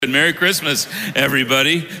Merry Christmas,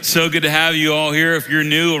 everybody. So good to have you all here. If you're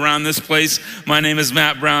new around this place, my name is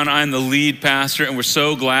Matt Brown. I'm the lead pastor, and we're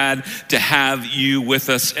so glad to have you with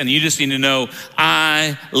us. And you just need to know,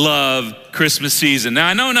 I love Christmas season. Now,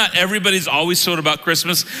 I know not everybody's always so about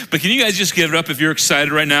Christmas, but can you guys just give it up if you're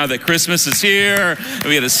excited right now that Christmas is here, and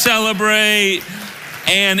we get to celebrate?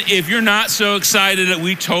 And if you're not so excited,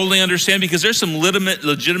 we totally understand, because there's some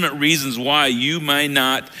legitimate reasons why you might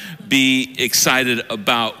not be excited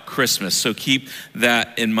about Christmas. So keep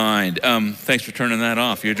that in mind. Thanks for turning that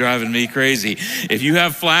off. You're driving me crazy. If you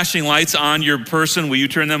have flashing lights on your person, will you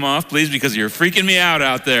turn them off, please? Because you're freaking me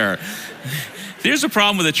out there. There's a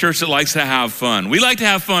problem with a church that likes to have fun. We like to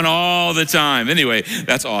have fun all the time. Anyway,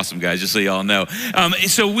 that's awesome, guys, just so you all know.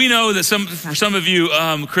 So we know that for some of you,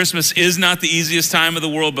 Christmas is not the easiest time of the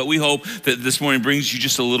world, but we hope that this morning brings you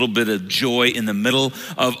just a little bit of joy in the middle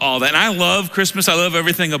of all that. And I love Christmas. I love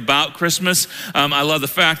everything about Christmas. I love the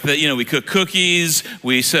fact that, we cook cookies,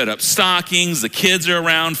 we set up stockings, the kids are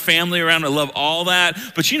around, family around. I love all that.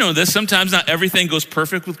 But you know this, sometimes not everything goes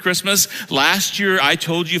perfect with Christmas. Last year, I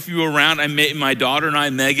told you if you were around, my daughter and I,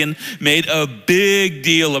 Megan, made a big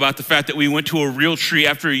deal about the fact that we went to a real tree.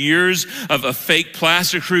 After years of a fake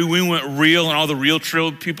plastic tree, we went real, and all the real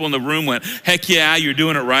tree people in the room went, heck yeah, you're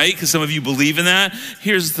doing it right, because some of you believe in that.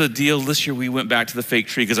 Here's the deal. This year we went back to the fake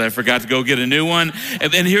tree because I forgot to go get a new one.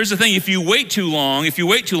 And here's the thing. If you wait too long,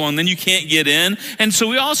 then you can't get in. And so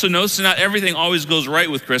we also know, so not everything always goes right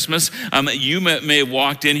with Christmas. You may have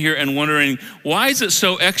walked in here and wondering, why is it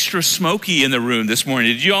so extra smoky in the room this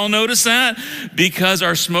morning? Did you all notice that? Because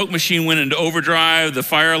our smoke machine went into overdrive, the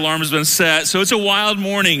fire alarm has been set, so it's a wild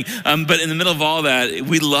morning. But in the middle of all that,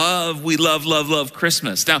 we love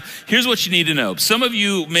Christmas. Now, here's what you need to know. Some of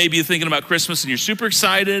you may be thinking about Christmas and you're super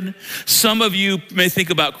excited. Some of you may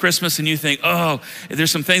think about Christmas and you think, oh,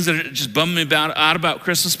 there's some things that are just bumming me out about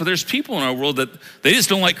Christmas, but there's people in our world that they just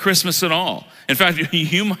don't like Christmas at all. In fact,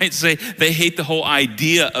 you might say they hate the whole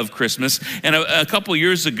idea of Christmas. And a couple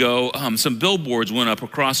years ago, some billboards went up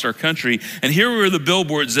across our country. And here were the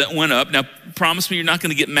billboards that went up. Now, promise me you're not going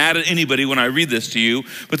to get mad at anybody when I read this to you.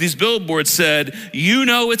 But these billboards said,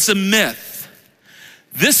 it's a myth.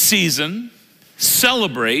 This season,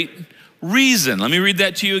 celebrate reason. Let me read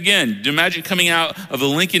that to you again. Imagine coming out of the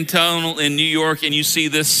Lincoln Tunnel in New York and you see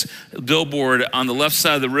this billboard on the left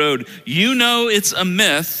side of the road. It's a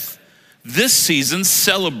myth. This season,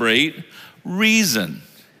 celebrate reason.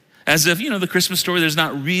 As if, the Christmas story, there's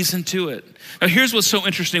not reason to it. Now, here's what's so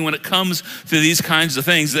interesting when it comes to these kinds of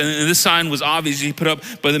things. And this sign was obviously put up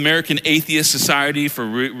by the American Atheist Society for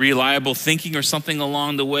Reliable Thinking or something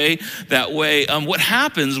along the way. That way, what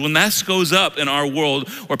happens when that goes up in our world,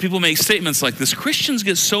 or people make statements like this, Christians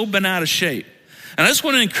get so bent out of shape. And I just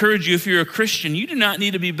want to encourage you, if you're a Christian, you do not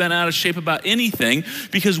need to be bent out of shape about anything,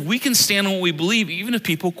 because we can stand on what we believe even if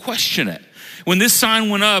people question it. When this sign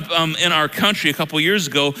went up in our country a couple years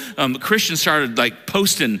ago, Christians started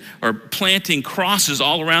posting or planting crosses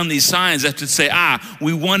all around these signs that would say,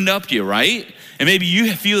 we one-upped you, right? And maybe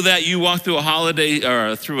you feel that you walk through a holiday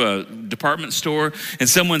or through a department store and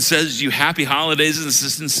someone says to you happy holidays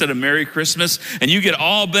instead of Merry Christmas, and you get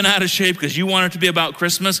all bent out of shape because you want it to be about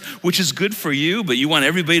Christmas, which is good for you, but you want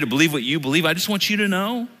everybody to believe what you believe. I just want you to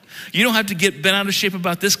know, you don't have to get bent out of shape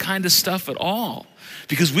about this kind of stuff at all,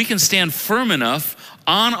 because we can stand firm enough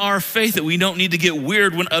on our faith that we don't need to get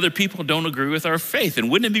weird when other people don't agree with our faith. And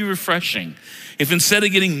wouldn't it be refreshing if instead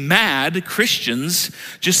of getting mad, Christians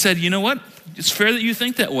just said, you know what? It's fair that you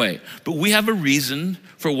think that way, but we have a reason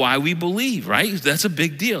for why we believe, right? That's a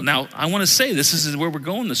big deal. Now, I want to say this is where we're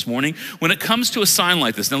going this morning. When it comes to a sign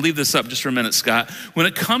like this, now leave this up just for a minute, Scott. When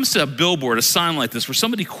it comes to a billboard, a sign like this, where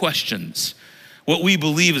somebody questions what we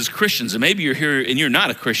believe as Christians, and maybe you're here and you're not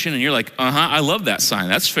a Christian and you're like, I love that sign,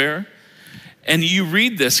 that's fair. And you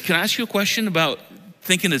read this, can I ask you a question about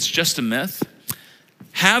thinking it's just a myth?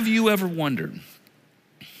 Have you ever wondered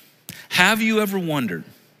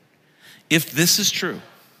if this is true?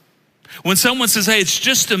 When someone says, hey, it's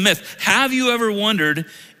just a myth, have you ever wondered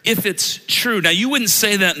if it's true? Now, you wouldn't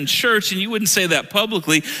say that in church, and you wouldn't say that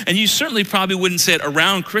publicly, and you certainly probably wouldn't say it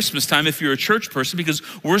around Christmas time if you're a church person, because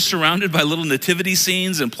we're surrounded by little nativity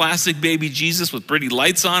scenes and plastic baby Jesus with pretty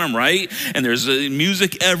lights on him, right? And there's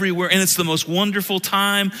music everywhere, and it's the most wonderful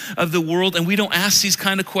time of the world, and we don't ask these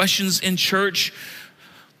kind of questions in church.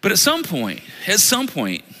 But at some point,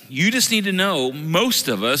 you just need to know, most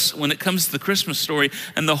of us, when it comes to the Christmas story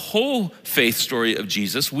and the whole faith story of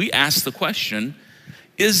Jesus, we ask the question,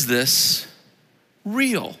 is this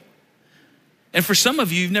real? And for some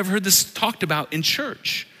of you, you've never heard this talked about in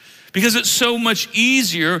church. Because it's so much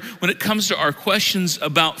easier when it comes to our questions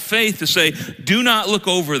about faith to say, do not look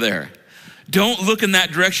over there. Don't look in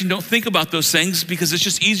that direction. Don't think about those things, because it's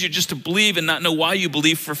just easier just to believe and not know why you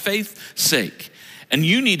believe for faith's sake. And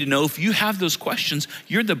you need to know, if you have those questions,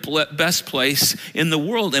 you're the best place in the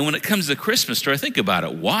world. And when it comes to the Christmas story, think about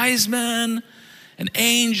it. Wise men and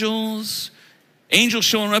angels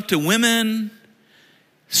showing up to women,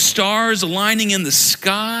 stars aligning in the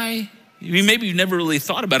sky. I mean, maybe you've never really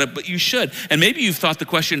thought about it, but you should. And maybe you've thought the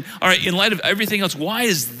question, all right, in light of everything else, why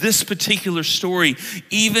is this particular story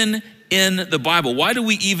even in the Bible? Why do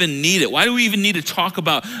we even need it? Why do we even need to talk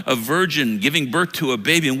about a virgin giving birth to a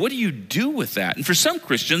baby? And what do you do with that? And for some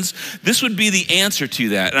Christians, this would be the answer to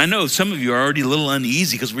that. And I know some of you are already a little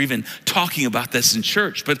uneasy because we're even talking about this in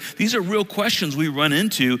church, but these are real questions we run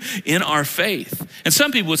into in our faith. And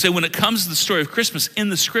some people would say, when it comes to the story of Christmas in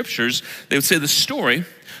the scriptures, they would say the story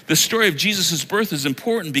of Jesus' birth is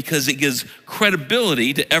important because it gives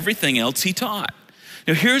credibility to everything else he taught.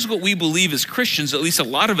 Now, here's what we believe as Christians, at least a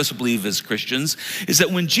lot of us believe as Christians, is that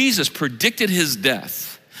when Jesus predicted his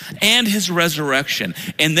death and his resurrection,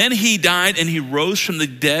 and then he died and he rose from the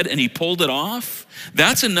dead and he pulled it off,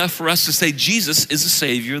 that's enough for us to say Jesus is the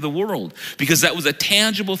Savior of the world, because that was a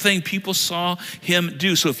tangible thing people saw him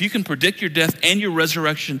do. So if you can predict your death and your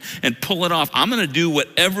resurrection and pull it off, I'm going to do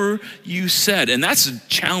whatever you said. And that's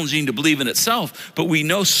challenging to believe in itself, but we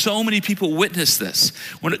know so many people witness this.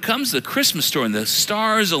 When it comes to the Christmas story and the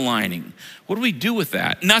stars aligning, what do we do with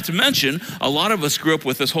that? Not to mention, a lot of us grew up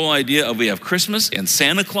with this whole idea of we have Christmas and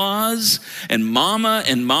Santa Claus and Mama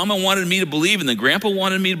wanted me to believe, and then Grandpa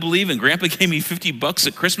wanted me to believe, and Grandpa gave me $50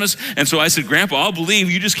 at Christmas. And so I said, Grandpa, I'll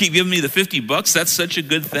believe. You just keep giving me the $50. That's such a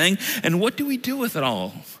good thing. And what do we do with it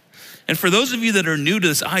all? And for those of you that are new to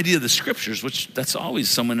this idea of the scriptures, which that's always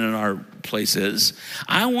someone in our place is,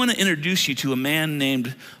 I want to introduce you to a man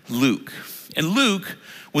named Luke. And Luke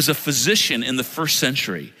was a physician in the first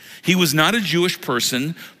century. He was not a Jewish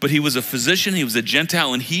person, but he was a physician, he was a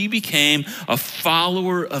Gentile, and he became a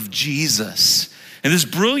follower of Jesus. And this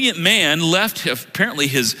brilliant man left apparently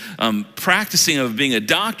his practicing of being a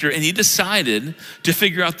doctor, and he decided to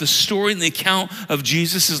figure out the story and the account of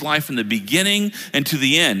Jesus' life from the beginning and to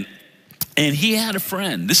the end. And he had a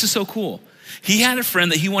friend. This is so cool. He had a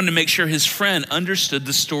friend that he wanted to make sure his friend understood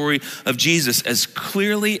the story of Jesus as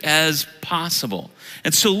clearly as possible.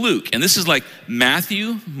 And so Luke, and this is like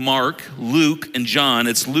Matthew, Mark, Luke, and John.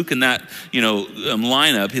 It's Luke in that,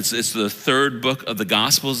 lineup. It's the third book of the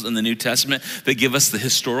Gospels in the New Testament that give us the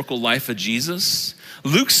historical life of Jesus.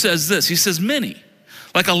 Luke says this. He says, many,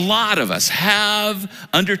 like a lot of us, have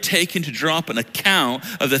undertaken to draw up an account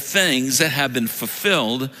of the things that have been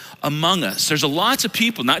fulfilled among us. There's lots of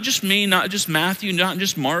people, not just me, not just Matthew, not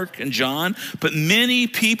just Mark and John, but many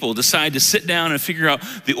people decide to sit down and figure out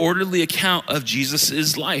the orderly account of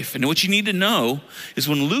Jesus' life. And what you need to know is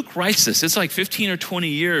when Luke writes this, it's like 15 or 20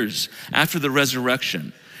 years after the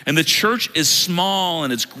resurrection. And the church is small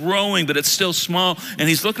and it's growing, but it's still small. And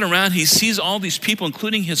he's looking around, he sees all these people,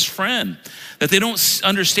 including his friend, that they don't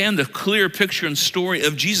understand the clear picture and story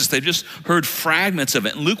of Jesus. They've just heard fragments of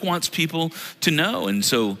it. And Luke wants people to know. And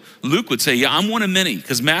so Luke would say, yeah, I'm one of many,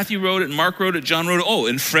 because Matthew wrote it, and Mark wrote it, John wrote it. Oh,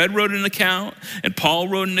 and Fred wrote an account, and Paul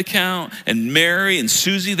wrote an account, and Mary and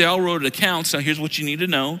Susie, they all wrote accounts. Now here's what you need to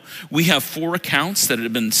know. We have 4 accounts that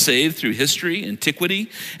have been saved through history, antiquity,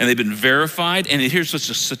 and they've been verified. And here's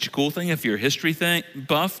what's such a cool thing, if you're a history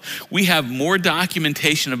buff, we have more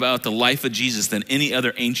documentation about the life of Jesus than any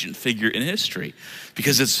other ancient figure in history,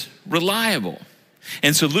 because it's reliable.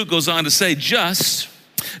 And so Luke goes on to say, just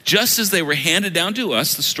as they were handed down to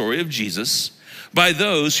us, the story of Jesus, by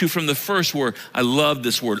those who from the first were, I love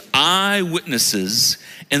this word, eyewitnesses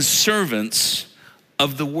and servants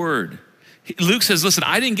of the word. Luke says, listen,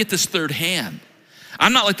 I didn't get this third hand.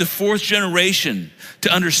 I'm not like the 4th generation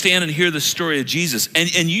to understand and hear the story of Jesus. And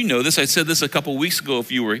you know this, I said this a couple weeks ago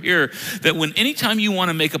if you were here, that anytime you want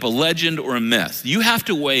to make up a legend or a myth, you have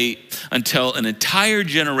to wait until an entire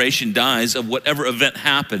generation dies of whatever event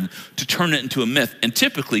happened to turn it into a myth, and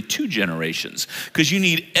typically 2 generations, because you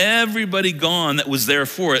need everybody gone that was there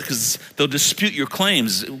for it, because they'll dispute your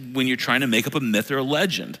claims when you're trying to make up a myth or a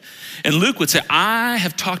legend. And Luke would say, I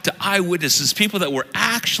have talked to eyewitnesses, people that were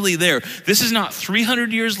actually there. This is not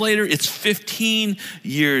 300 years later, it's 15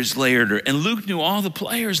 years later. And Luke knew all the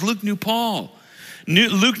players. Luke knew Paul.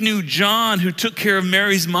 Luke knew John, who took care of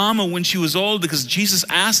Mary's mama when she was old because Jesus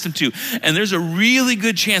asked him to. And there's a really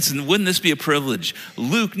good chance, and wouldn't this be a privilege,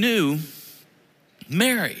 Luke knew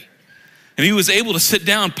Mary. And he was able to sit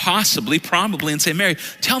down probably, and say, Mary,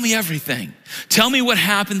 tell me everything. Tell me what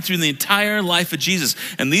happened through the entire life of Jesus.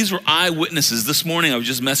 And these were eyewitnesses. This morning I was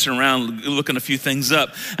just messing around, looking a few things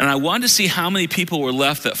up. And I wanted to see how many people were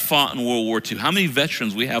left that fought in World War II. How many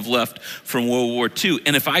veterans we have left from World War II.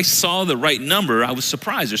 And if I saw the right number, I was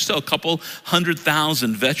surprised. There's still a couple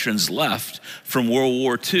 100,000 veterans left from World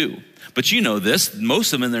War II. But you know this,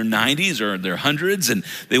 most of them in their 90s or their hundreds, and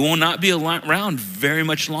they will not be around very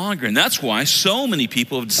much longer. And that's why so many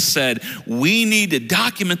people have said, we need to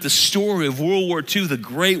document the story of World War II, the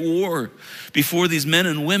Great War, before these men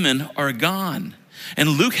and women are gone. And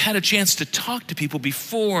Luke had a chance to talk to people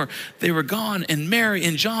before they were gone. And Mary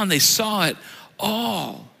and John, they saw it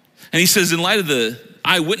all. And he says, in light of the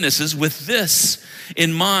eyewitnesses, with this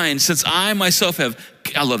in mind, since I myself have,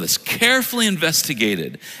 I love this, carefully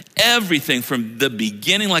investigated everything from the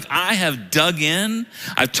beginning, like I have dug in,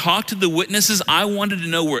 I've talked to the witnesses, I wanted to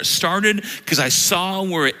know where it started because I saw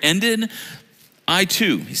where it ended. I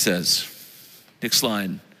too, he says, next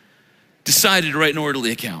slide, decided to write an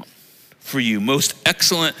orderly account for you, most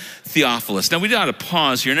excellent Theophilus. Now we got to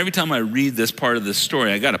pause here, and every time I read this part of this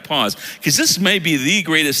story, I got to pause, because this may be the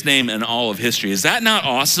greatest name in all of history. Is that not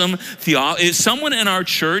awesome? If someone in our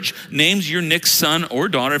church names your next son or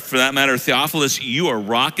daughter, for that matter, Theophilus, you are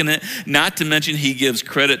rocking it. Not to mention he gives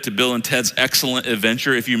credit to Bill and Ted's Excellent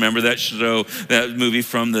Adventure, if you remember that show, that movie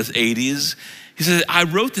from the 80s. He says, I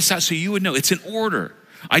wrote this out so you would know. It's in order.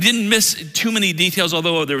 I didn't miss too many details,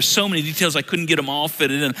 although there were so many details I couldn't get them all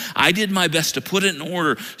fitted in. I did my best to put it in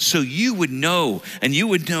order so you would know, and you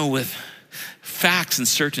would know with facts and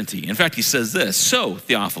certainty. In fact, he says this, so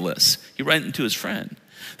Theophilus, he writes to his friend,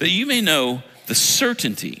 that you may know the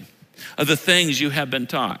certainty of the things you have been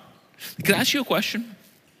taught. Can I ask you a question?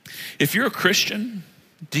 If you're a Christian,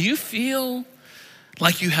 do you feel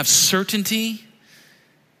like you have certainty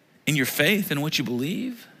in your faith and what you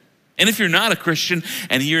believe? And if you're not a Christian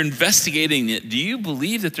and you're investigating it, do you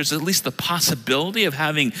believe that there's at least the possibility of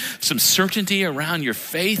having some certainty around your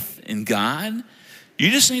faith in God? You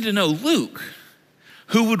just need to know Luke,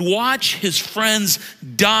 who would watch his friends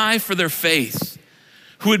die for their faith,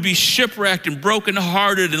 who would be shipwrecked and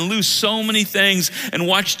brokenhearted and lose so many things and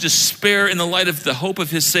watch despair in the light of the hope of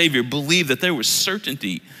his Savior, believe that there was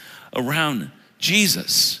certainty around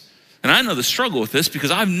Jesus. And I know the struggle with this because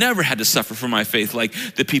I've never had to suffer for my faith like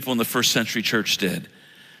the people in the first century church did.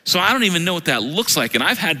 So I don't even know what that looks like. And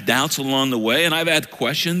I've had doubts along the way and I've had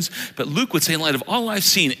questions. But Luke would say, in light of all I've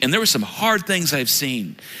seen, and there were some hard things I've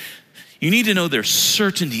seen, you need to know their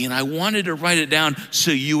certainty. And I wanted to write it down so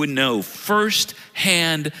you would know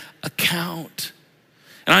first-hand account.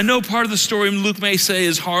 And I know part of the story Luke may say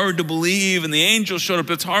is hard to believe, and the angel showed up.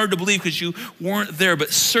 It's hard to believe because you weren't there, but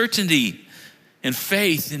certainty and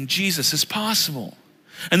faith in Jesus is possible.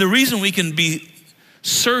 And the reason we can be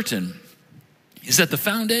certain is that the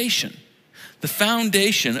foundation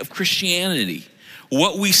of Christianity,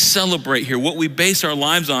 what we celebrate here, what we base our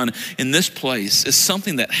lives on in this place, is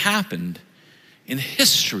something that happened in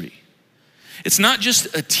history. It's not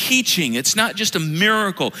just a teaching. It's not just a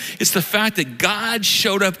miracle. It's the fact that God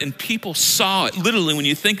showed up and people saw it. Literally, when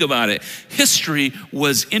you think about it, history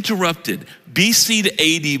was interrupted BC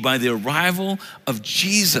to AD by the arrival of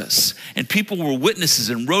Jesus. And people were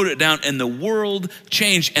witnesses and wrote it down, and the world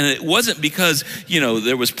changed. And it wasn't because,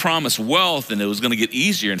 there was promised wealth and it was going to get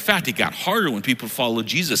easier. In fact, it got harder when people followed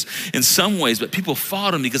Jesus in some ways, but people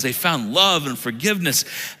followed him because they found love and forgiveness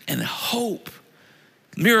and hope.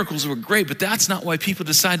 Miracles were great, but that's not why people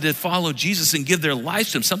decided to follow Jesus and give their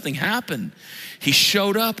lives to him. Something happened. He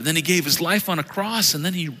showed up, and then he gave his life on a cross, and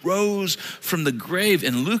then he rose from the grave,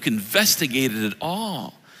 and Luke investigated it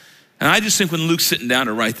all. And I just think when Luke's sitting down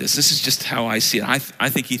to write this is just how I see it. I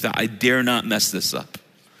think he thought, I dare not mess this up.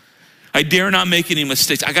 I dare not make any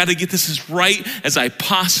mistakes. I got to get this as right as I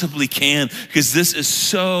possibly can because this is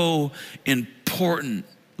so important.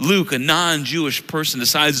 Luke, a non-Jewish person,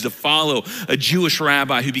 decides to follow a Jewish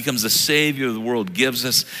rabbi who becomes the savior of the world, gives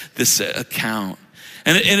us this account.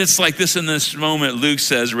 And it's like this in this moment. Luke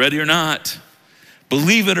says, ready or not,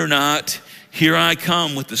 believe it or not, here I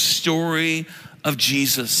come with the story of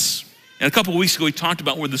Jesus. And a couple of weeks ago, we talked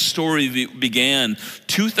about where the story began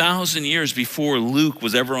 2,000 years before Luke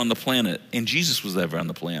was ever on the planet and Jesus was ever on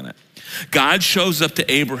the planet. God shows up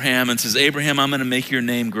to Abraham and says, Abraham, I'm going to make your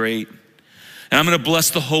name great. And I'm going to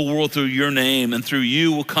bless the whole world through your name. And through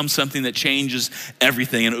you will come something that changes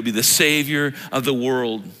everything. And it will be the Savior of the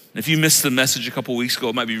world. If you missed the message a couple weeks ago,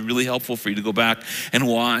 it might be really helpful for you to go back and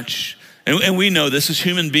watch. And we know this as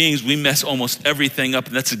human beings, we mess almost everything up.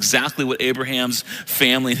 And that's exactly what Abraham's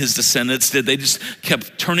family and his descendants did. They just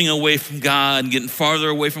kept turning away from God and getting farther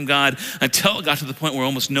away from God until it got to the point where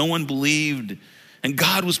almost no one believed. And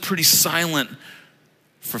God was pretty silent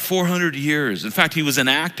for 400 years. In fact, he was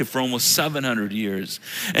inactive for almost 700 years.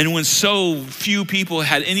 And when so few people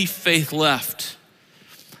had any faith left,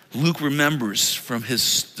 Luke remembers from the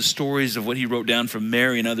stories of what he wrote down from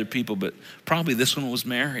Mary and other people, but probably this one was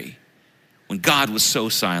Mary. When God was so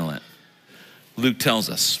silent, Luke tells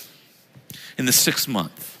us in the 6th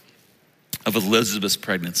month of Elizabeth's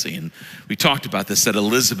pregnancy, and we talked about this, that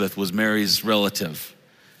Elizabeth was Mary's relative,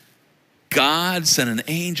 God sent an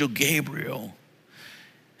angel, Gabriel.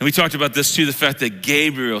 And we talked about this too, the fact that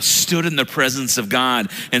Gabriel stood in the presence of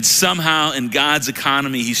God, and somehow in God's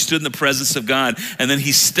economy, he stood in the presence of God, and then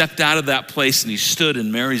he stepped out of that place and he stood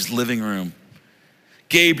in Mary's living room.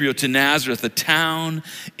 Gabriel to Nazareth, a town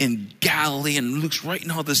in Galilee, and Luke's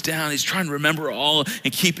writing all this down. He's trying to remember all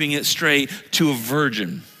and keeping it straight, to a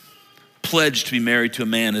virgin pledged to be married to a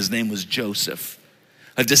man. His name was Joseph,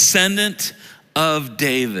 a descendant of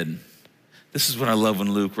David. This is what I love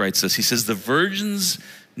when Luke writes this. He says, the virgin's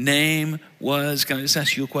name was, can I just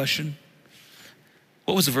ask you a question?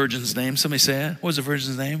 What was the virgin's name? Somebody say it. What was the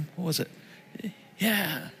virgin's name? What was it?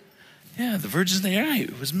 Yeah, the virgin's name, right,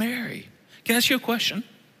 it was Mary. Can I ask you a question?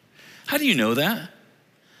 How do you know that?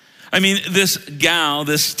 I mean, this gal,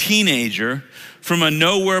 this teenager from a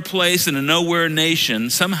nowhere place in a nowhere nation,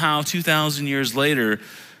 somehow 2,000 years later,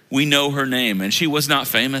 we know her name. And she was not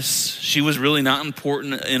famous. She was really not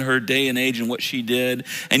important in her day and age and what she did.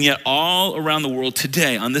 And yet all around the world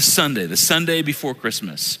today, on this Sunday, the Sunday before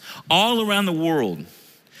Christmas, all around the world,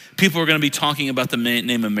 people are going to be talking about the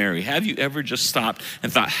name of Mary. Have you ever just stopped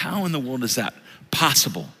and thought, how in the world is that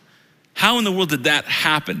possible? How in the world did that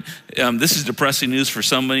happen? This is depressing news for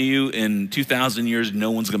some of you. In 2,000 years,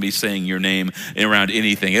 no one's going to be saying your name around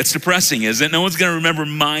anything. It's depressing, isn't it? No one's going to remember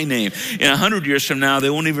my name. In 100 years from now, they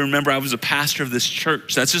won't even remember I was a pastor of this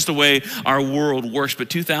church. That's just the way our world works. But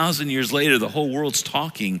 2,000 years later, the whole world's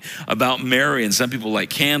talking about Mary. And some people light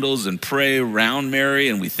candles and pray around Mary.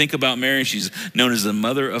 And we think about Mary. She's known as the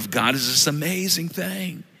mother of God. It's this amazing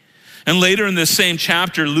thing. And later in this same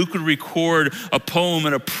chapter, Luke would record a poem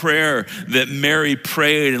and a prayer that Mary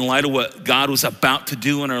prayed in light of what God was about to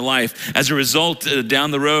do in her life. As a result, down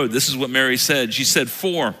the road, this is what Mary said. She said,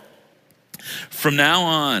 from now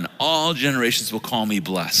on, all generations will call me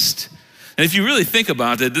blessed. And if you really think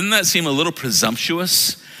about it, doesn't that seem a little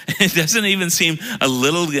presumptuous? It doesn't even seem a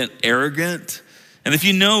little arrogant. And if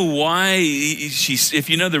you know why if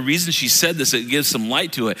you know the reason she said this, it gives some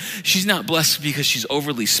light to it. She's not blessed because she's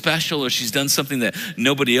overly special or she's done something that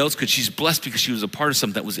nobody else could. She's blessed because she was a part of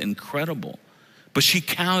something that was incredible. But she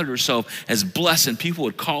counted herself as blessed, and people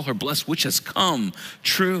would call her blessed, which has come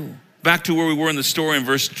true. Back to where we were in the story in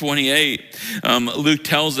verse 28, Luke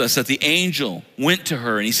tells us that the angel went to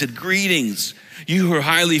her and he said, greetings, you who are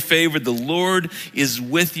highly favored, the Lord is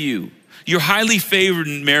with you. You're highly favored,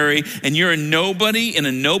 Mary, and you're a nobody in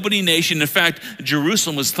a nobody nation. In fact,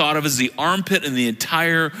 Jerusalem was thought of as the armpit in the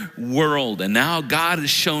entire world. And now God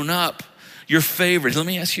has shown up. You're favored. Let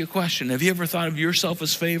me ask you a question. Have you ever thought of yourself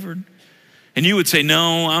as favored? And you would say,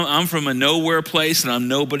 no, I'm from a nowhere place and I'm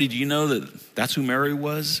nobody. Do you know that that's who Mary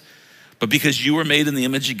was? But because you were made in the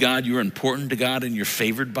image of God, you're important to God and you're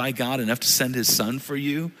favored by God enough to send his son for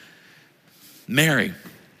you. Mary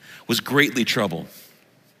was greatly troubled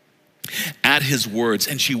at his words,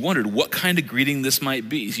 and she wondered what kind of greeting this might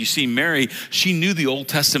be. You see, Mary, she knew the Old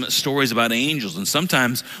Testament stories about angels, and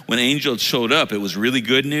sometimes when angels showed up, it was really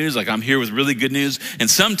good news, like I'm here with really good news, and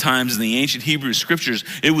sometimes in the ancient Hebrew scriptures,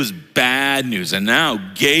 it was bad news. And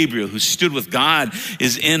now Gabriel, who stood with God,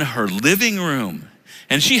 is in her living room,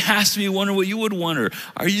 and she has to be wondering what you would wonder.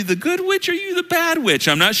 Are you the good witch or are you the bad witch?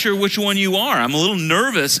 I'm not sure which one you are. I'm a little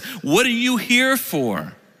nervous. What are you here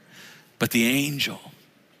for? But the angel.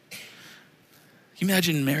 Can you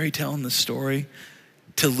imagine Mary telling the story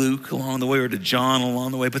to Luke along the way or to John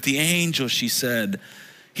along the way? But the angel, he said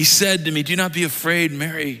to me, do not be afraid,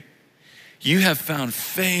 Mary. You have found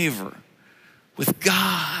favor with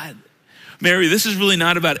God. Mary, this is really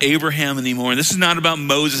not about Abraham anymore. This is not about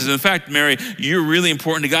Moses. In fact, Mary, you're really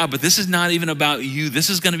important to God, but this is not even about you.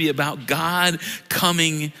 This is going to be about God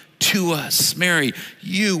coming to us. Mary,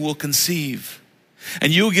 you will conceive.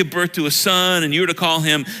 And you will give birth to a son, and you are to call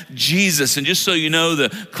him Jesus. And just so you know, the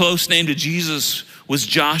close name to Jesus was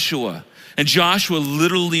Joshua. And Joshua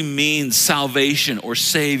literally means salvation or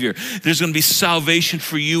savior. There's going to be salvation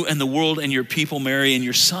for you and the world and your people, Mary, and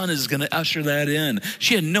your son is going to usher that in.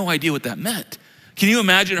 She had no idea what that meant. Can you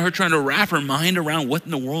imagine her trying to wrap her mind around what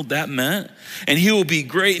in the world that meant? And he will be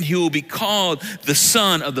great, and he will be called the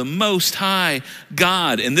Son of the Most High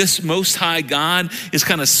God. And this Most High God is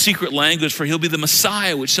kind of secret language for he'll be the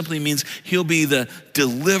Messiah, which simply means he'll be the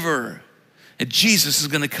deliverer. And Jesus is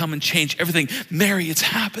going to come and change everything. Mary, it's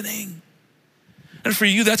happening. And for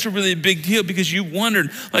you, that's a really big deal because you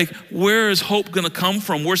wondered, like, where is hope going to come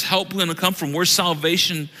from? Where's help going to come from? Where's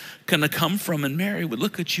salvation going to come from? And Mary would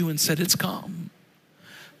look at you and said, it's come.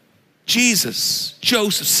 Jesus,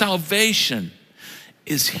 Joseph, salvation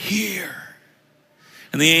is here.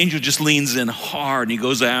 And the angel just leans in hard and he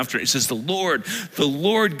goes after it. He says, the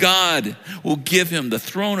Lord God will give him the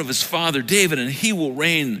throne of his father David, and he will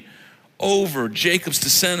reign over Jacob's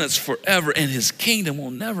descendants forever, and his kingdom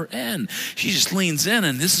will never end. She just leans in,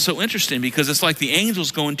 and this is so interesting because it's like the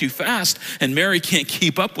angel's going too fast, and Mary can't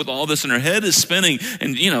keep up with all this, and her head is spinning,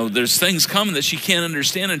 and there's things coming that she can't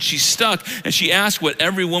understand, and she's stuck, and she asks what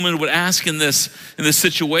every woman would ask in this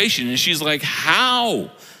situation, and she's like,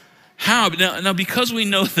 how? How? Now, because we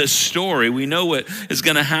know this story, we know what is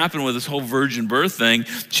going to happen with this whole virgin birth thing.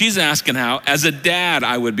 She's asking how. As a dad,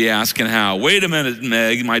 I would be asking how. Wait a minute,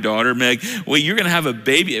 Meg, my daughter, Meg. Wait, you're going to have a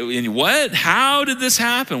baby. And what? How did this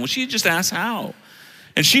happen? Well, she just asked how.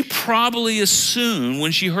 And she probably assumed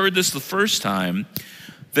when she heard this the first time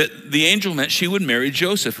that the angel meant she would marry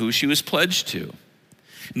Joseph, who she was pledged to.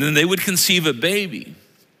 And then they would conceive a baby.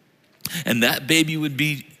 And that baby would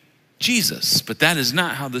be Jesus, but that is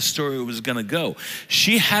not how the story was going to go.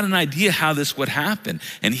 She had an idea how this would happen,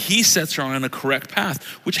 and he sets her on a correct path,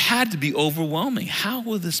 which had to be overwhelming. How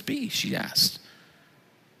will this be, she asked,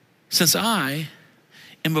 since I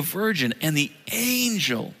am a virgin? And the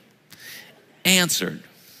angel answered,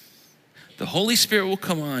 the Holy Spirit will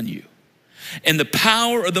come on you, and the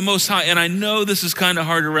power of the Most High, and I know this is kind of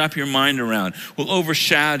hard to wrap your mind around, will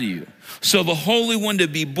overshadow you. So the Holy One to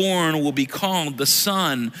be born will be called the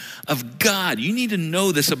Son of God. You need to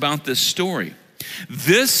know this about this story.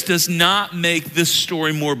 This does not make this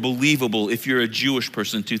story more believable if you're a Jewish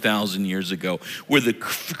person 2,000 years ago, where the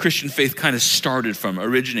Christian faith kind of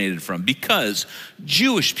originated from, because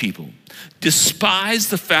Jewish people despise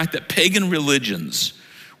the fact that pagan religions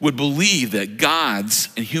would believe that gods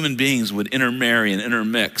and human beings would intermarry and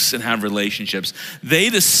intermix and have relationships. They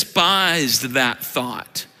despised that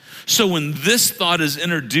thought. So when this thought is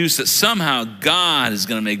introduced that somehow God is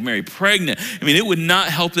going to make Mary pregnant, it would not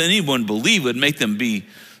help anyone believe. It would make them be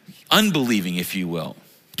unbelieving, if you will.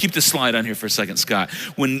 Keep the slide on here for a second, Scott.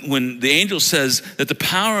 When the angel says that the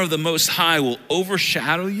power of the Most High will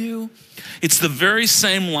overshadow you, it's the very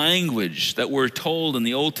same language that we're told in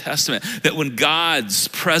the Old Testament, that when God's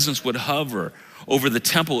presence would hover over the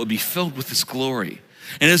temple, it would be filled with his glory.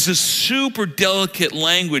 And it's this super delicate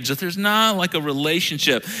language that there's not like a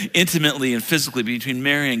relationship intimately and physically between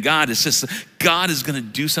Mary and God. It's just God is going to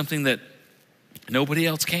do something that nobody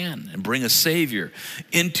else can and bring a Savior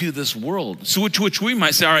into this world. So which we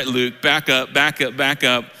might say, all right, Luke, back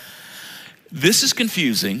up. This is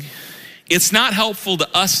confusing. It's not helpful to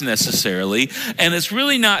us necessarily, and it's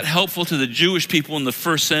really not helpful to the Jewish people in the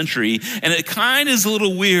first century, and it kind of is a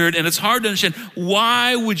little weird, and it's hard to understand.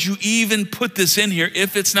 Why would you even put this in here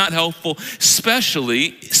if it's not helpful,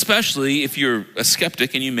 especially if you're a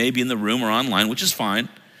skeptic and you may be in the room or online, which is fine,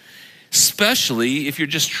 especially if you're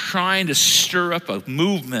just trying to stir up a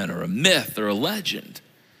movement or a myth or a legend.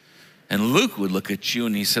 And Luke would look at you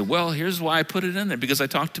and he said, well, here's why I put it in there, because I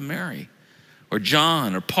talked to Mary, or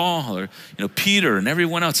John, or Paul, or Peter, and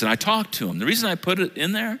everyone else, and I talked to them. The reason I put it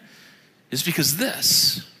in there is because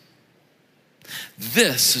this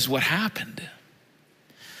is what happened.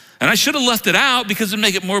 And I should have left it out because it would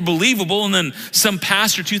make it more believable, and then some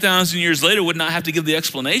pastor 2,000 years later would not have to give the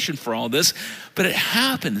explanation for all this, but it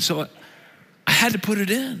happened, so I had to put it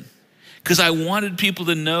in because I wanted people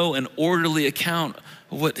to know an orderly account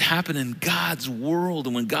of what happened in God's world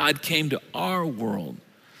and when God came to our world.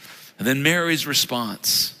 And then Mary's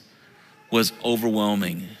response was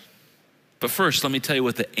overwhelming. But first, let me tell you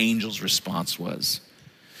what the angel's response was.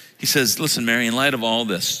 He says, listen, Mary, in light of all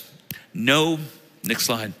this, next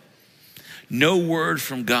slide, no word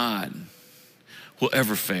from God will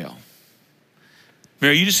ever fail.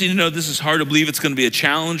 Mary, you just need to know this is hard to believe. It's going to be a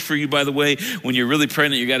challenge for you, by the way. When you're really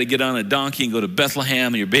pregnant, you got to get on a donkey and go to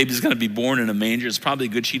Bethlehem, and your baby's going to be born in a manger. It's probably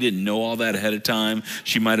good she didn't know all that ahead of time.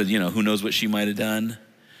 She might have, who knows what she might have done.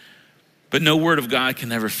 But no word of God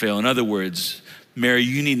can ever fail. In other words, Mary,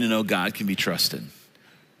 you need to know God can be trusted.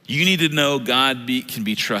 You need to know God can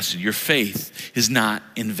be trusted. Your faith is not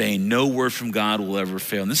in vain. No word from God will ever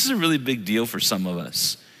fail. And this is a really big deal for some of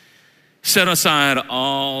us. Set aside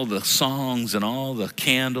all the songs and all the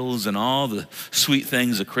candles and all the sweet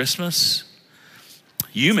things of Christmas.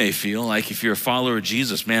 You may feel like if you're a follower of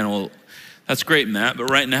Jesus, man, well, that's great, Matt, but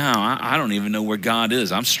right now, I don't even know where God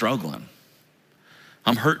is. I'm struggling.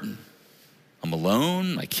 I'm hurting. I'm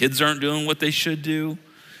alone. My kids aren't doing what they should do.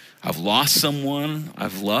 I've lost someone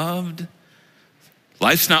I've loved.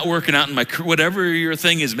 Life's not working out in my career. Whatever your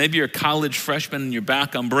thing is, maybe you're a college freshman and you're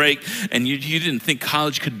back on break and you didn't think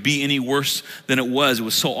college could be any worse than it was. It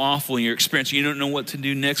was so awful in your experience. You don't know what to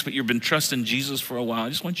do next, but you've been trusting Jesus for a while. I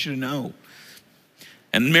just want you to know,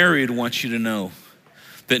 and Mary would want you to know,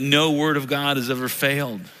 that no word of God has ever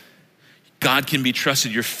failed. God can be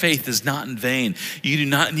trusted. Your faith is not in vain. You do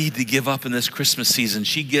not need to give up in this Christmas season.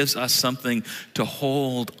 She gives us something to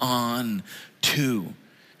hold on to.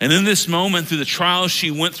 And in this moment, through the trials she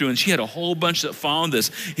went through, and she had a whole bunch that followed this,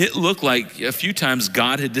 it looked like a few times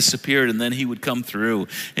God had disappeared and then he would come through,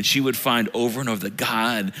 and she would find over and over that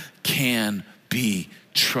God can be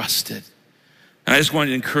trusted. And I just wanted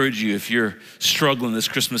to encourage you, if you're struggling this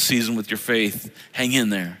Christmas season with your faith, hang in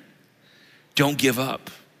there. Don't give up.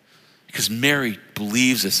 Because Mary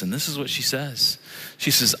believes this, and this is what she says.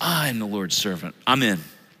 She says, I'm the Lord's servant. I'm in.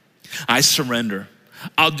 I surrender.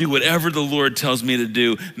 I'll do whatever the Lord tells me to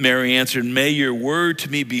do. Mary answered, may your word to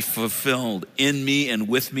me be fulfilled in me and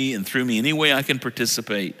with me and through me, any way I can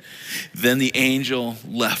participate. Then the angel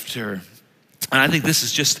left her. And I think this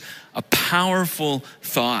is just a powerful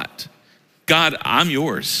thought. God, I'm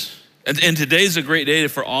yours. And today's a great day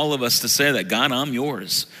for all of us to say that. God, I'm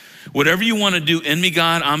yours. Whatever you want to do in me,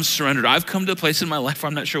 God, I'm surrendered. I've come to a place in my life where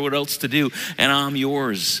I'm not sure what else to do, and I'm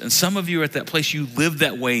yours. And some of you are at that place, you live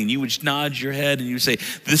that way, and you would nod your head and you would say,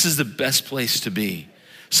 this is the best place to be.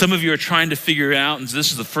 Some of you are trying to figure it out, and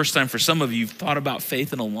this is the first time for some of you you've thought about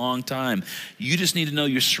faith in a long time. You just need to know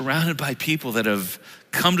you're surrounded by people that have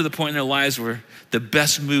come to the point in their lives where the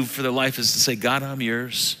best move for their life is to say, God, I'm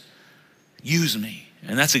yours. Use me.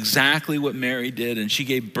 And that's exactly what Mary did. And she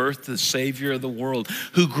gave birth to the Savior of the world,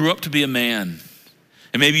 who grew up to be a man.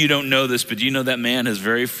 And maybe you don't know this, but do you know that man, his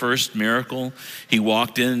very first miracle, he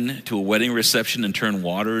walked into a wedding reception and turned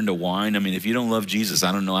water into wine? I mean, if you don't love Jesus,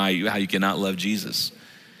 I don't know how you cannot love Jesus.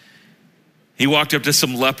 He walked up to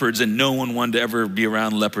some leopards, and no one wanted to ever be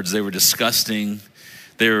around leopards. They were disgusting.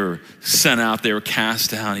 They were sent out. They were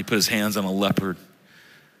cast out. He put his hands on a leopard,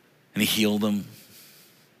 and he healed them.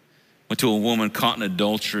 Went to a woman caught in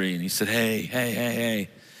adultery, and he said, hey, you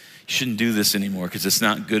shouldn't do this anymore because it's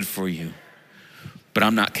not good for you. But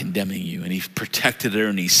I'm not condemning you. And he protected her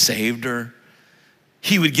and he saved her.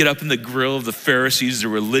 He would get up in the grill of the Pharisees, the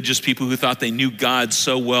religious people who thought they knew God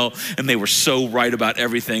so well and they were so right about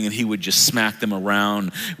everything, and he would just smack them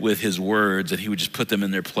around with his words, and he would just put them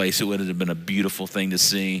in their place. It would have been a beautiful thing to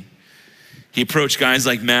see. He approached guys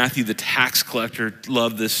like Matthew, the tax collector.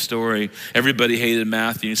 Loved this story. Everybody hated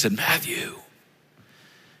Matthew. He said, Matthew,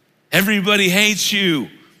 everybody hates you.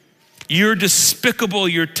 You're despicable.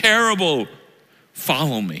 You're terrible.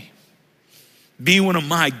 Follow me. Be one of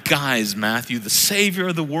my guys, Matthew. The Savior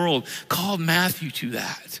of the world called Matthew to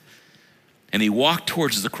that. And he walked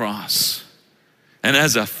towards the cross. And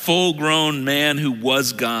as a full-grown man who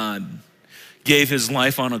was God, gave his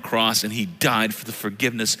life on a cross, and he died for the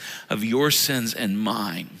forgiveness of your sins and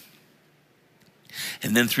mine.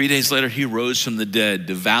 And then 3 days later, he rose from the dead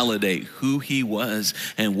to validate who he was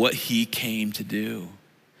and what he came to do.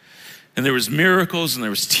 And there was miracles and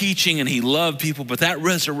there was teaching, and he loved people, but that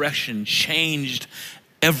resurrection changed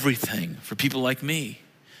everything for people like me.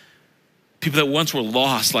 People that once were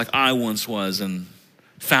lost like I once was, and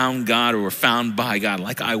found God, or were found by God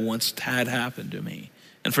like I once had happened to me.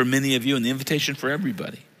 And for many of you, and the invitation for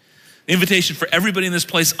everybody. The invitation for everybody in this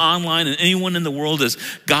place, online, and anyone in the world is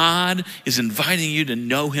God is inviting you to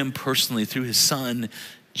know him personally through his son,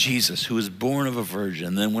 Jesus, who was born of a virgin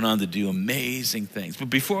and then went on to do amazing things.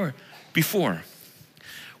 But before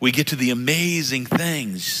we get to the amazing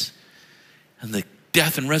things and the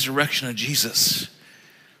death and resurrection of Jesus,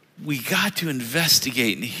 we got to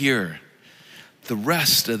investigate and hear the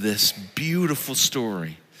rest of this beautiful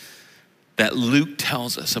story that Luke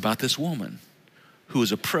tells us about this woman who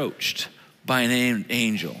was approached by an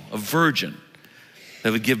angel, a virgin,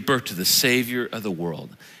 that would give birth to the Savior of the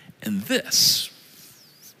world. And this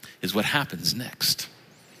is what happens next.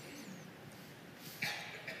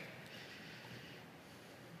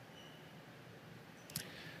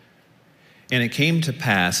 And it came to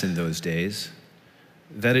pass in those days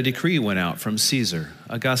that a decree went out from Caesar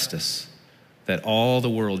Augustus that all the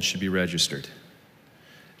world should be registered.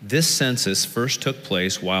 This census first took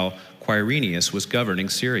place while Quirinius was governing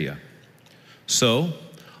Syria. So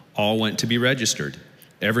all went to be registered,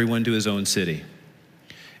 everyone to his own city.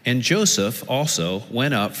 And Joseph also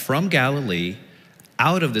went up from Galilee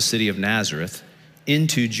out of the city of Nazareth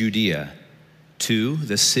into Judea to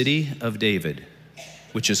the city of David,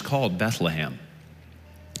 which is called Bethlehem,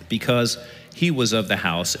 because he was of the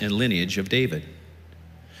house and lineage of David,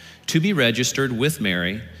 to be registered with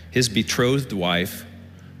Mary, his betrothed wife,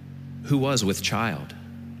 who was with child.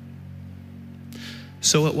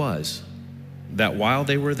 So it was that while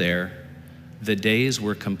they were there, the days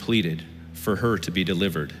were completed for her to be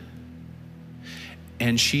delivered.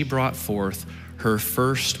 And she brought forth her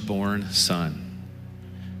firstborn son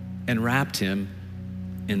and wrapped him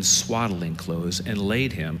in swaddling clothes and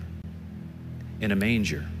laid him in a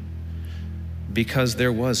manger, because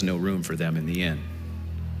there was no room for them in the inn.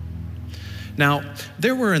 Now,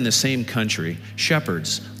 there were in the same country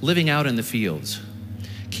shepherds living out in the fields,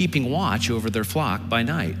 keeping watch over their flock by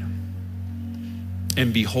night.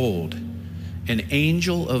 And behold, an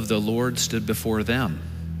angel of the Lord stood before them,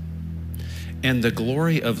 and the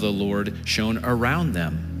glory of the Lord shone around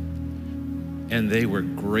them, and they were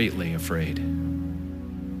greatly afraid.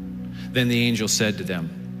 Then the angel said to them,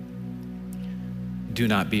 "Do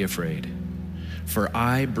not be afraid, for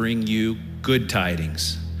I bring you good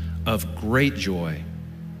tidings of great joy,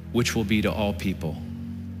 which will be to all people.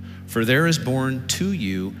 For there is born to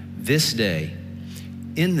you this day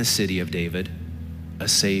in the city of David a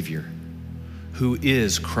Savior, who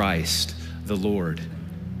is Christ the Lord.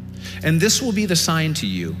 And this will be the sign to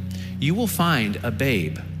you. You will find a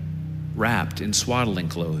babe wrapped in swaddling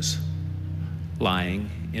clothes, lying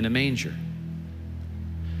in a manger."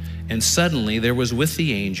 And suddenly there was with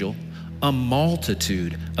the angel a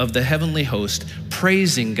multitude of the heavenly host,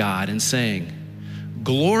 praising God and saying,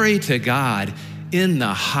 "Glory to God in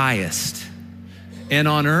the highest, and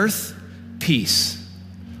on earth peace,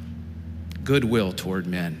 goodwill toward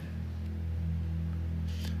men."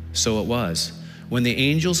 So it was, when the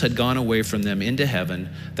angels had gone away from them into heaven,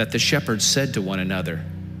 that the shepherds said to one another,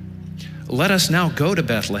 "Let us now go to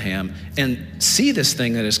Bethlehem and see this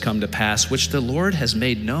thing that has come to pass, which the Lord has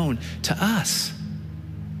made known to us."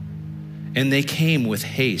 And they came with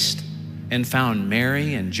haste and found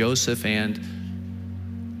Mary and Joseph and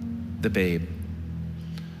the babe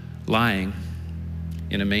lying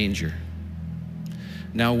in a manger.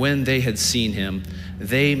 Now when they had seen him,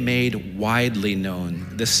 they made widely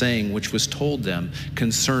known the saying which was told them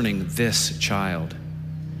concerning this child.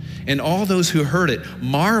 And all those who heard it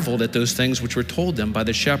marveled at those things which were told them by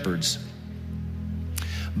the shepherds.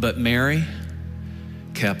 But Mary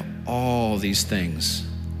kept all these things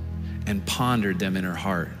and pondered them in her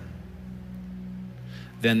heart.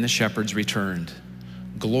 Then the shepherds returned,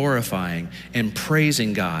 glorifying and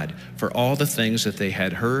praising God for all the things that they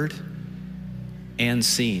had heard and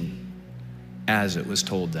seen as it was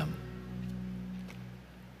told them.